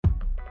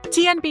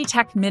TNB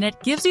Tech Minute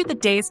gives you the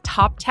day's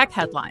top tech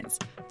headlines.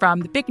 From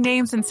the big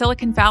names in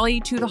Silicon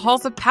Valley to the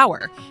halls of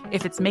power.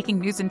 If it's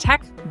making news in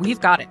tech, we've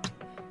got it.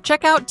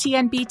 Check out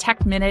TNB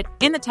Tech Minute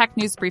in the Tech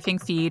News Briefing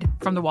feed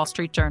from the Wall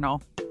Street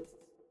Journal.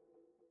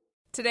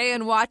 Today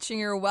on Watching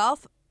Your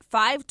Wealth,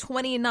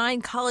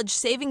 529 college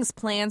savings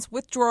plans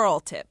withdrawal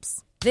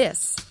tips.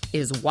 This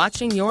is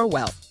Watching Your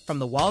Wealth from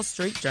the Wall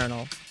Street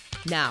Journal.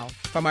 Now,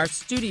 from our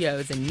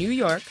studios in New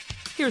York,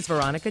 here's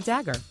Veronica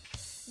Dagger.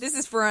 This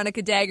is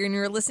Veronica Dagger, and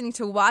you're listening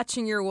to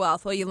Watching Your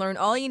Wealth, where you learn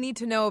all you need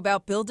to know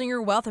about building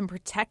your wealth and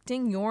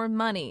protecting your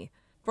money.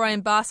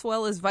 Brian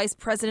Boswell is Vice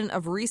President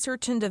of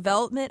Research and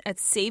Development at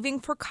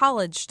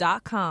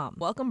savingforcollege.com.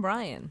 Welcome,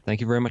 Brian.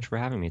 Thank you very much for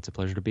having me. It's a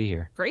pleasure to be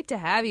here. Great to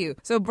have you.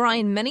 So,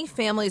 Brian, many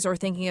families are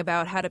thinking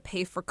about how to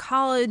pay for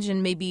college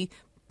and maybe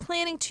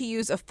planning to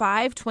use a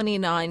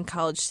 529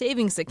 college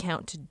savings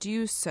account to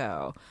do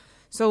so.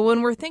 So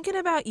when we're thinking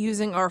about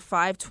using our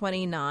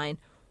 529,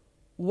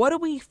 what do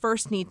we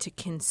first need to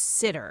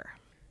consider?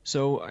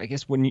 So I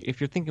guess if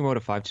you're thinking about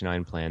a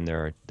 529 plan,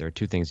 there are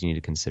two things you need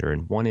to consider.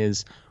 And one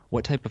is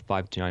what type of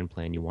 529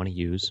 plan you want to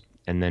use,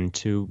 and then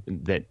two,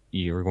 that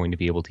you're going to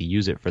be able to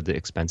use it for the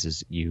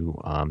expenses you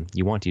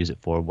want to use it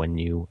for when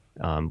you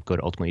go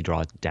to ultimately draw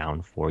it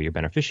down for your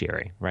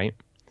beneficiary, right?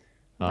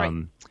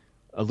 Right.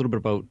 A little bit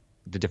about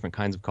the different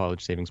kinds of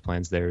college savings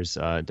plans. There's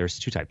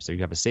two types. So you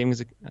have a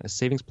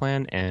savings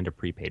plan and a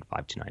prepaid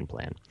 529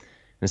 plan.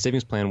 And the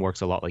savings plan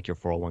works a lot like your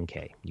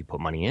 401k. You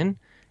put money in,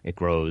 it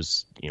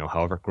grows,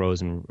 however it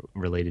grows and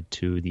related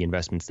to the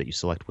investments that you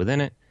select within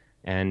it.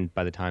 And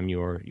by the time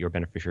your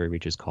beneficiary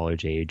reaches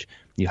college age,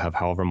 you have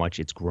however much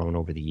it's grown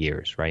over the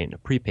years, right? And a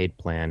prepaid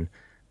plan,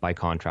 by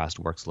contrast,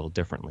 works a little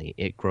differently.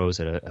 It grows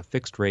at a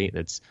fixed rate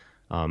that's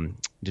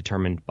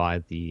determined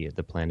by the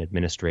plan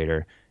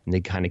administrator, and they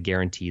kind of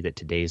guarantee that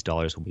today's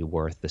dollars will be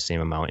worth the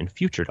same amount in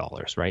future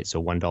dollars, right? So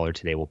 $1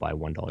 today will buy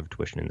 $1 of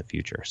tuition in the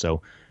future.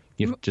 So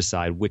you have to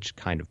decide which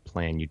kind of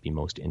plan you'd be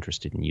most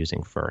interested in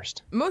using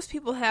first. Most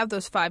people have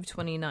those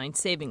 529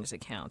 savings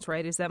accounts,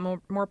 right? Is that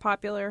more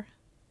popular?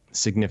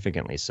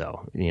 Significantly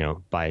so,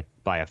 by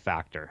a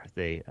factor.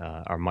 They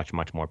are much,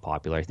 much more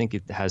popular. I think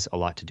it has a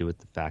lot to do with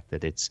the fact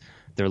that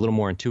they're a little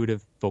more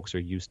intuitive. Folks are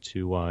used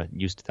to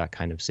that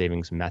kind of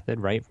savings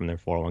method, right, from their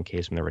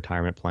 401ks, from their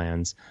retirement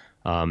plans.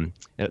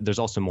 There's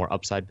also more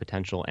upside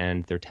potential,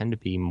 and there tend to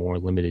be more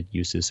limited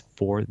uses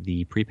for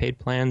the prepaid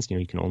plans.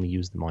 You can only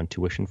use them on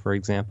tuition, for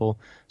example.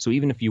 So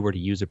even if you were to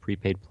use a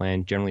prepaid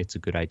plan, generally it's a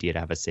good idea to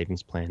have a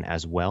savings plan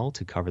as well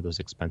to cover those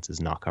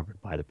expenses not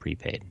covered by the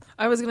prepaid.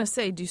 I was going to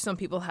say, do some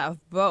people have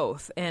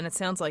both? And it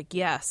sounds like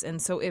yes.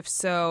 And so if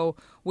so,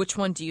 which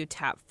one do you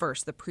tap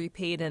first, the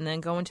prepaid and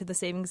then go into the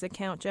savings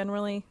account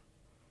generally?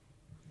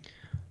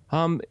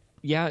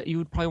 Yeah, you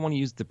would probably want to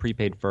use the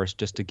prepaid first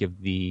just to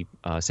give the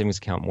savings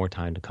account more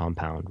time to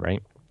compound,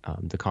 right?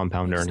 The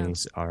compound Makes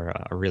earnings sense.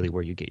 are really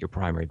where you get your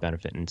primary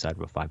benefit inside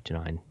of a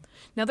 529.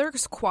 Now,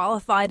 there's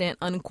qualified and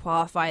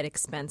unqualified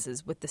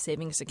expenses with the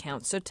savings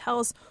account. So tell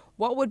us,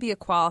 what would be a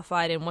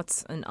qualified and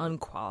what's an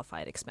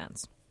unqualified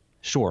expense?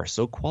 Sure.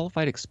 So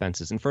qualified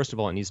expenses, and first of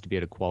all, it needs to be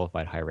at a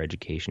qualified higher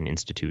education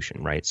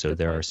institution, right? So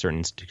there are certain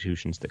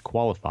institutions that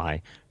qualify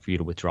for you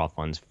to withdraw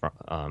funds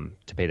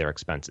to pay their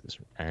expenses.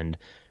 And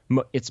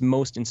it's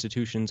most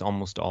institutions,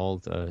 almost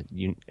all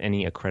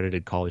any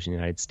accredited college in the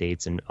United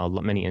States, and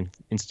many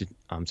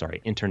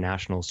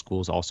international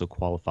schools also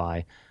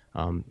qualify.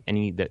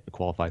 Any that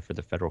qualify for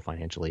the federal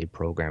financial aid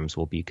programs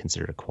will be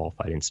considered a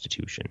qualified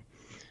institution.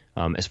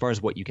 As far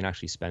as what you can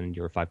actually spend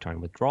your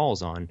 529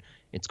 withdrawals on,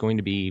 it's going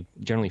to be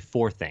generally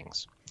four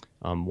things.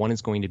 One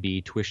is going to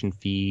be tuition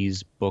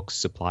fees, books,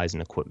 supplies,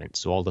 and equipment.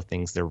 So all the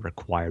things that are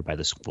required by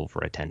the school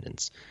for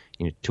attendance.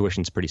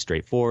 Tuition's pretty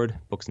straightforward.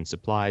 Books and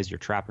supplies, your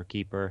trapper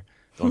keeper.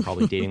 Though I'm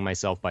probably dating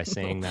myself by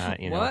saying that.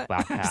 What?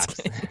 Backpacks,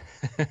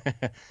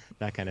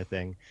 that kind of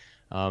thing.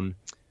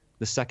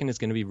 The second is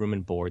going to be room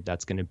and board.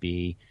 That's going to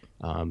be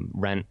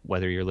rent,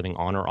 whether you're living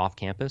on or off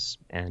campus,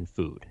 and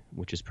food,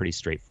 which is pretty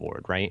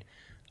straightforward, right?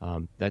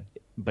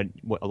 But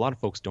what a lot of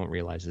folks don't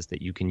realize is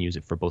that you can use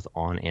it for both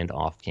on and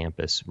off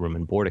campus room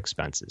and board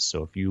expenses.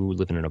 So if you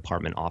live in an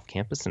apartment off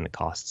campus and it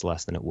costs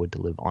less than it would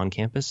to live on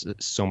campus,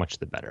 so much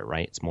the better,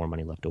 right? It's more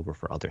money left over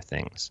for other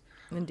things.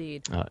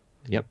 Indeed.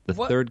 Yep. The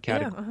third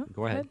category. Yeah,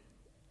 Go ahead.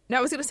 Now,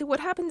 I was going to say,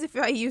 what happens if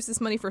I use this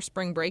money for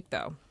spring break,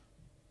 though?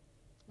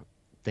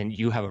 Then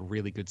you have a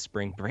really good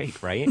spring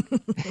break, right?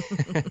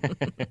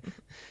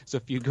 So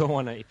if you go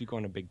on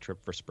a big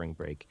trip for spring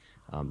break,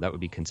 that would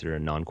be considered a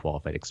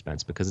non-qualified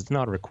expense because it's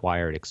not a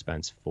required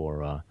expense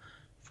for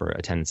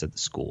attendance at the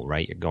school,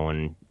 right? You're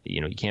going,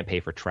 you can't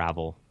pay for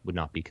travel, would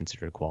not be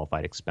considered a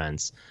qualified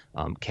expense.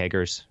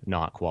 Keggers,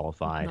 not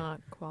qualified. Not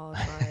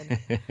qualified.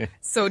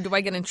 So do I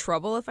get in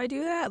trouble if I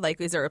do that?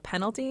 Like, is there a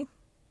penalty?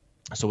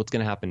 So what's going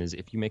to happen is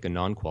if you make a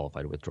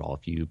non-qualified withdrawal,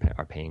 if you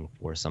are paying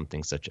for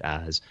something such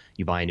as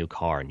you buy a new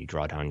car and you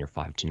draw down your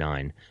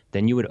 529,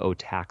 then you would owe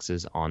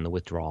taxes on the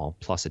withdrawal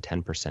plus a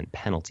 10%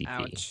 penalty fee.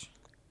 Ouch.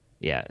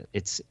 Yeah,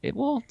 it's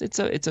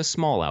a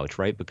small ouch,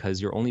 right? Because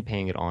you're only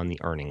paying it on the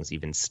earnings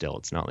even still.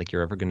 It's not like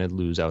you're ever going to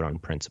lose out on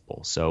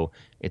principal. So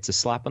it's a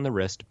slap on the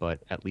wrist,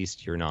 but at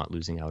least you're not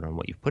losing out on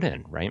what you've put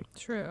in, right?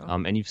 True.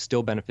 And you've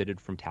still benefited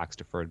from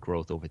tax-deferred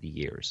growth over the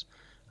years.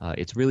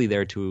 It's really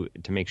there to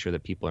make sure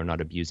that people are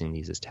not abusing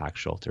these as tax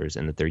shelters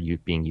and that they're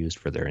being used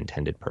for their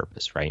intended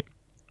purpose, right?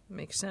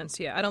 Makes sense.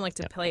 Yeah, I don't like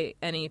to pay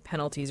any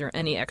penalties or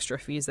any extra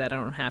fees that I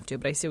don't have to,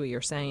 but I see what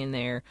you're saying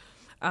there.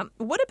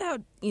 What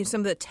about some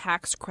of the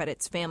tax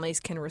credits families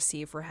can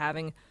receive for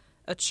having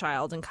a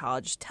child in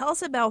college? Tell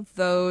us about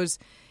those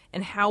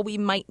and how we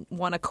might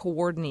want to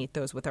coordinate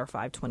those with our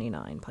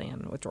 529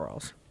 plan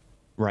withdrawals.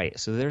 Right.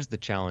 So there's the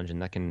challenge,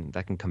 and that can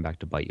come back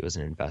to bite you as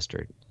an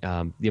investor.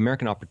 The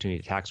American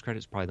Opportunity Tax Credit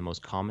is probably the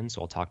most common,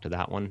 so I'll talk to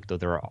that one, though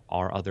there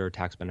are other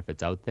tax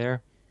benefits out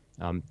there.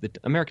 The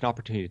American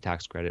Opportunity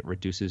Tax Credit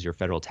reduces your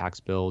federal tax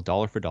bill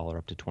dollar for dollar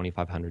up to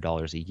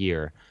 $2,500 a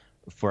year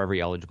for every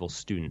eligible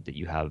student that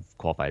you have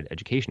qualified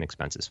education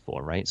expenses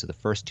for, right? So the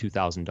first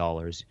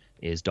 $2,000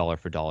 is dollar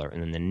for dollar,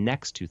 and then the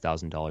next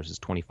 $2,000 is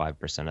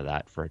 25% of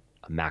that for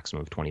a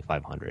maximum of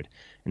 $2,500. And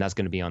that's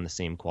going to be on the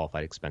same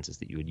qualified expenses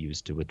that you would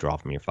use to withdraw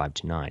from your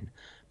 529.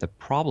 The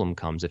problem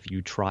comes if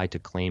you try to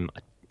claim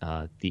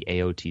the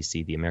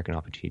AOTC, the American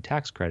Opportunity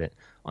Tax Credit,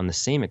 on the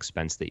same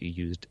expense that you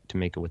used to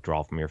make a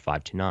withdrawal from your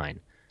 529.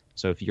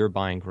 So if you're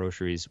buying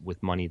groceries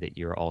with money that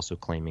you're also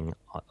claiming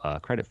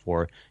credit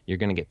for, you're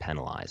going to get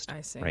penalized.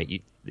 I see.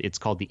 Right? It's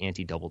called the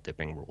anti-double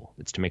dipping rule.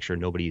 It's to make sure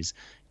nobody's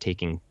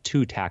taking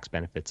two tax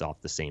benefits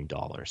off the same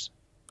dollars.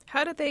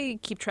 How do they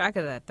keep track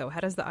of that, though? How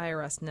does the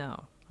IRS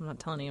know? I'm not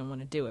telling anyone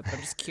to do it, but I'm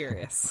just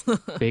curious.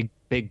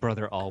 Big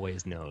brother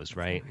always knows,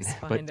 right? Always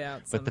find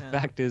out but the somehow.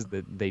 fact is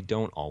that they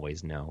don't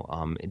always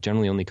know. It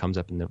generally only comes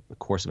up in the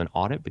course of an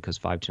audit because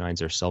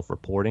 529s are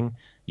self-reporting.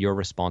 You're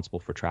responsible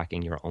for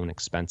tracking your own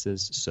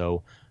expenses,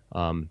 so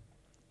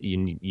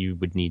you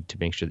would need to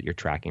make sure that you're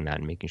tracking that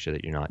and making sure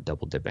that you're not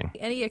double dipping.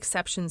 Any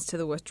exceptions to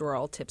the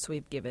withdrawal tips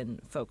we've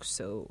given folks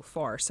so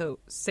far? So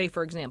say,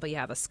 for example, you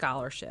have a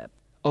scholarship.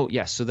 Oh,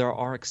 yes. So there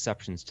are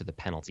exceptions to the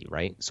penalty,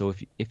 right? So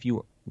if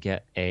you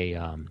get a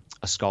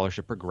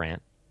scholarship or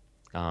grant,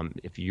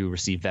 if you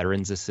receive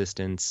veterans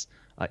assistance,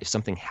 if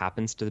something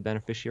happens to the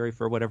beneficiary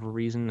for whatever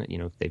reason,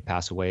 if they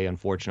pass away,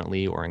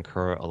 unfortunately, or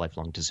incur a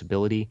lifelong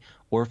disability,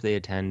 or if they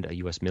attend a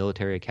U.S.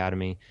 military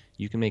academy,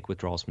 you can make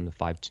withdrawals from the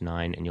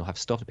 529, and you'll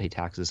still have to pay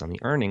taxes on the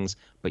earnings,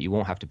 but you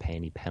won't have to pay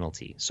any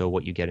penalty. So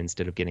what you get,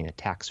 instead of getting a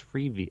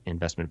tax-free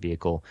investment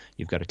vehicle,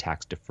 you've got a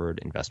tax-deferred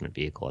investment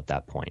vehicle at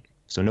that point.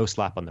 So no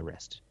slap on the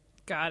wrist.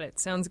 Got it.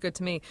 Sounds good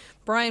to me.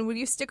 Brian, would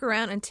you stick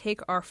around and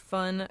take our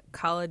fun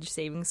college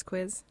savings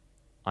quiz?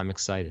 I'm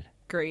excited.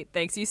 Great.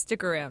 Thanks. You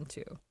stick around,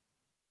 too.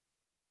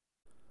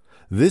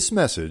 This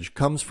message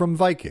comes from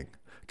Viking,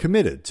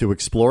 committed to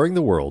exploring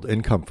the world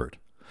in comfort.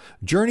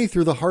 Journey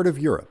through the heart of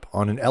Europe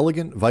on an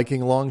elegant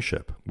Viking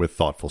longship with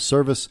thoughtful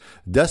service,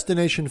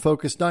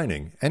 destination-focused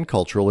dining, and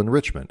cultural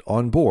enrichment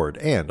on board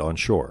and on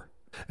shore.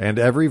 And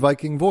every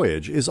Viking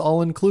voyage is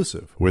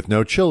all-inclusive, with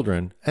no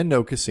children and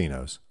no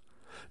casinos.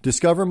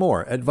 Discover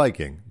more at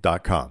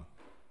Viking.com.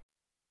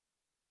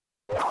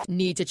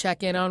 Need to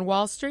check in on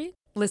Wall Street?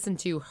 Listen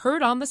to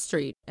Heard on the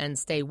Street and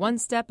stay one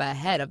step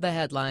ahead of the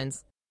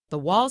headlines. The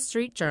Wall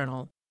Street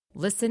Journal.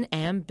 Listen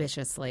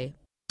ambitiously.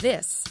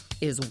 This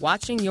is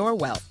Watching Your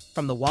Wealth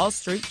from the Wall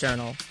Street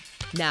Journal.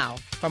 Now,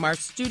 from our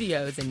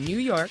studios in New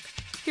York,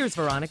 here's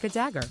Veronica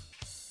Dagger.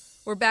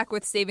 We're back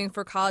with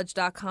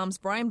SavingForCollege.com's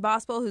Brian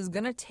Boswell, who's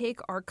going to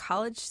take our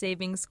college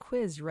savings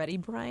quiz. Ready,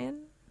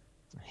 Brian?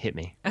 Hit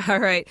me. All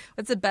right.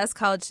 What's the best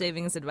college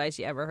savings advice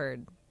you ever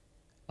heard?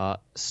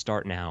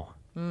 Start now.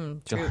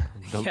 True.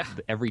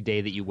 Every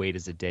day that you wait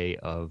is a day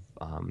of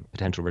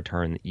potential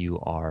return that you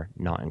are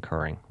not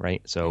incurring,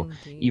 right? So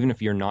Indeed. Even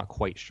if you're not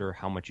quite sure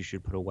how much you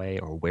should put away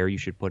or where you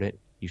should put it,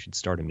 you should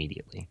start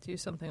immediately. Do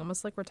something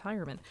almost like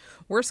retirement.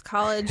 Worst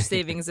college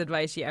savings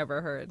advice you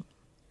ever heard?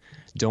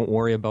 Don't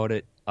worry about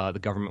it. The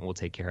government will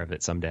take care of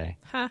it someday.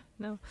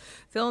 No.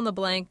 Fill in the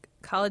blank.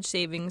 College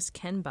savings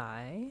can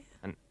buy.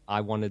 And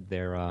I wanted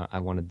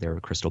their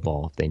crystal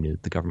ball if they knew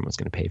the government was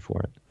going to pay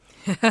for it.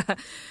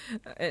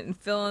 And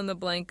fill in the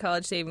blank.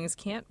 College savings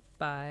can't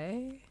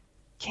buy.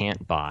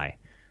 Can't buy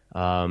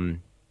a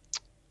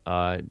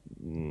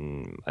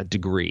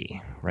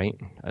degree, right?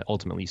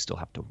 Ultimately, you still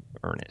have to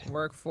earn it.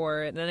 Work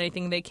for it. And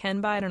anything they can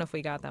buy. I don't know if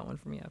we got that one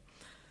from you.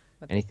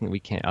 Anything that we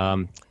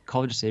can.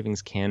 College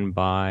savings can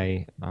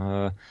buy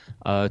a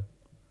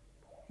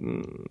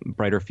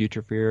brighter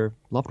future for your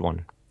loved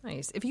one.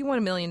 Nice. If you won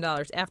 $1 million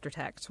after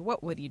tax,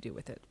 what would you do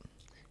with it?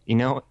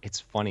 It's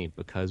funny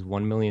because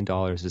 $1 million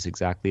is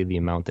exactly the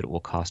amount that it will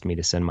cost me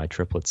to send my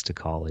triplets to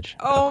college.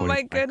 Oh, according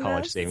my to goodness.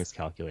 college savings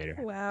calculator.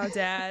 Wow,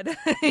 Dad.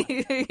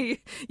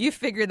 You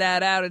figured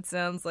that out, it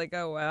sounds like.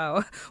 Oh,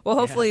 wow. Well,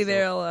 hopefully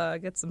they'll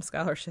get some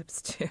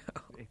scholarships, too.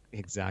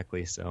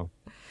 Exactly so.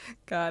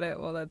 Got it.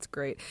 Well, that's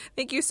great.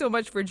 Thank you so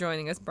much for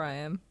joining us,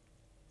 Brian.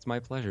 It's my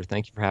pleasure.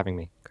 Thank you for having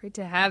me. Great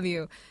to have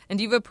you. And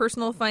do you have a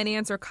personal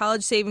finance or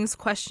college savings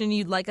question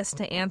you'd like us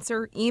to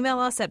answer? Email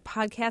us at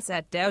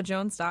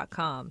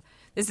podcast@dowjones.com.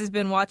 This has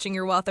been Watching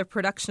Your Wealth, a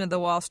production of the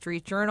Wall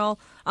Street Journal.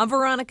 I'm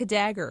Veronica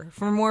Dagger.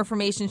 For more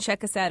information,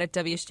 check us out at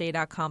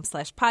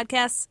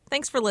wsj.com/podcasts.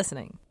 Thanks for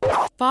listening.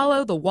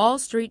 Follow the Wall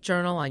Street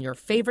Journal on your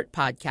favorite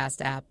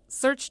podcast app.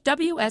 Search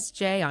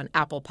WSJ on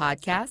Apple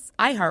Podcasts,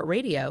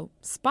 iHeartRadio,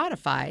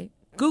 Spotify,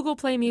 Google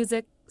Play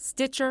Music,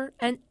 Stitcher,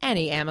 and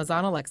any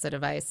Amazon Alexa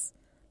device.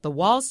 The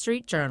Wall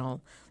Street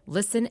Journal.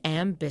 Listen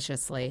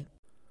ambitiously.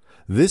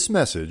 This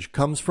message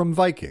comes from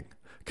Viking,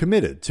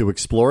 committed to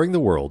exploring the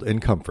world in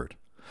comfort.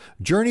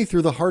 Journey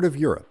through the heart of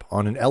Europe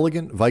on an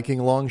elegant Viking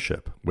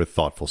longship with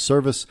thoughtful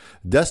service,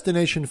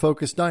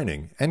 destination-focused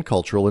dining, and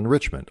cultural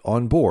enrichment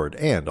on board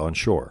and on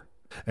shore.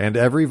 And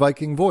every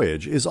Viking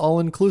voyage is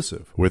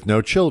all-inclusive, with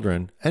no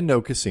children and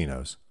no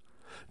casinos.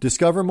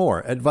 Discover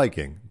more at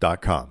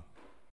Viking.com.